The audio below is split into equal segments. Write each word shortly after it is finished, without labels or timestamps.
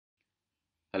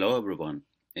Hello everyone.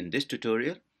 In this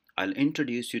tutorial, I'll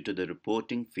introduce you to the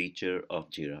reporting feature of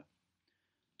Jira.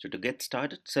 So to get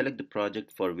started, select the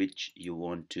project for which you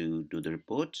want to do the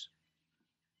reports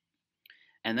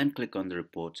and then click on the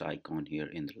reports icon here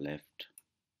in the left.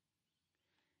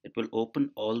 It will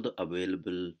open all the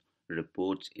available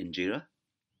reports in Jira.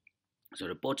 So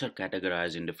reports are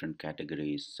categorized in different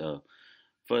categories. So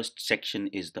first section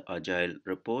is the agile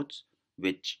reports,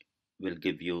 which will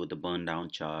give you the burn down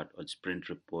chart or sprint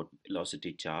report,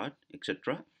 velocity chart,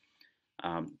 etc.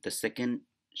 The second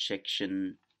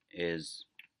section is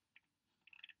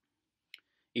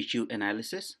issue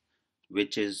analysis,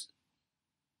 which is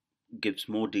gives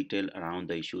more detail around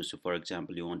the issues. So for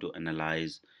example, you want to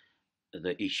analyze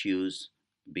the issues,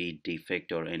 be it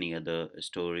defect or any other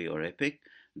story or epic,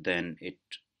 then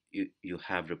you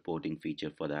have reporting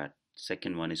feature for that.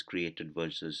 Second one is created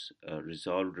versus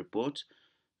resolved reports.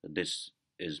 This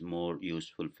is more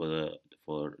useful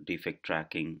for defect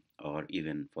tracking or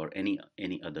even for any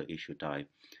other issue type.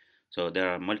 So there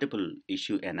are multiple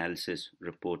issue analysis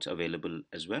reports available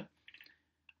as well.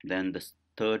 Then the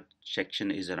third section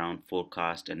is around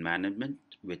forecast and management,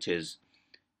 which is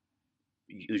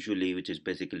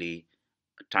basically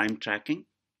time tracking.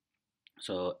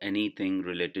 So anything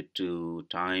related to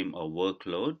time or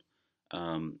workload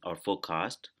or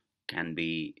forecast can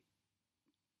be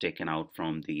taken out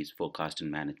from these forecast and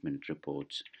management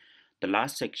reports. The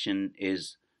last section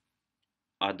is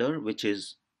other, which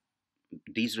is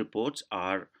these reports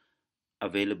are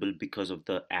available because of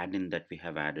the add-in that we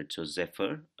have added. So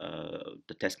Zephyr,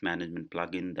 the test management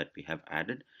plugin that we have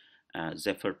added,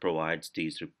 Zephyr provides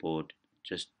these report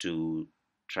just to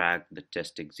track the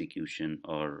test execution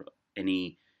or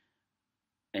any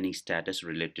any status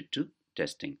related to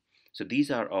testing. So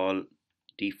these are all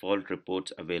default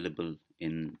reports available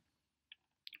in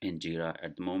Jira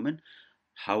at the moment.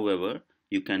 However,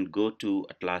 you can go to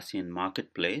Atlassian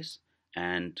Marketplace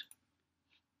and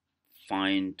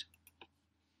find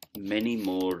many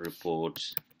more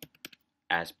reports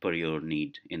as per your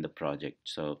need in the project.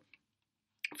 So,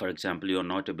 for example, you're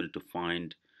not able to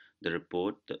find the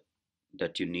report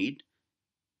that you need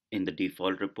in the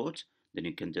default reports, then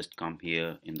you can just come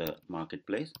here in the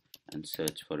marketplace and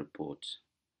search for reports.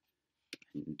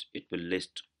 And it will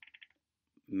list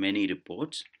many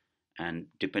reports, and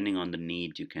depending on the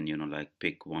need, you can, like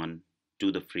pick one,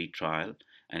 do the free trial,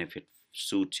 and if it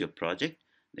suits your project,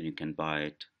 then you can buy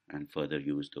it and further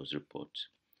use those reports.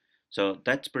 So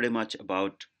that's pretty much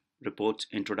about reports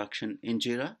introduction in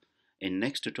Jira. In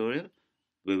next tutorial,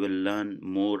 we will learn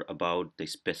more about the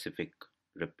specific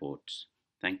reports.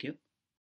 Thank you.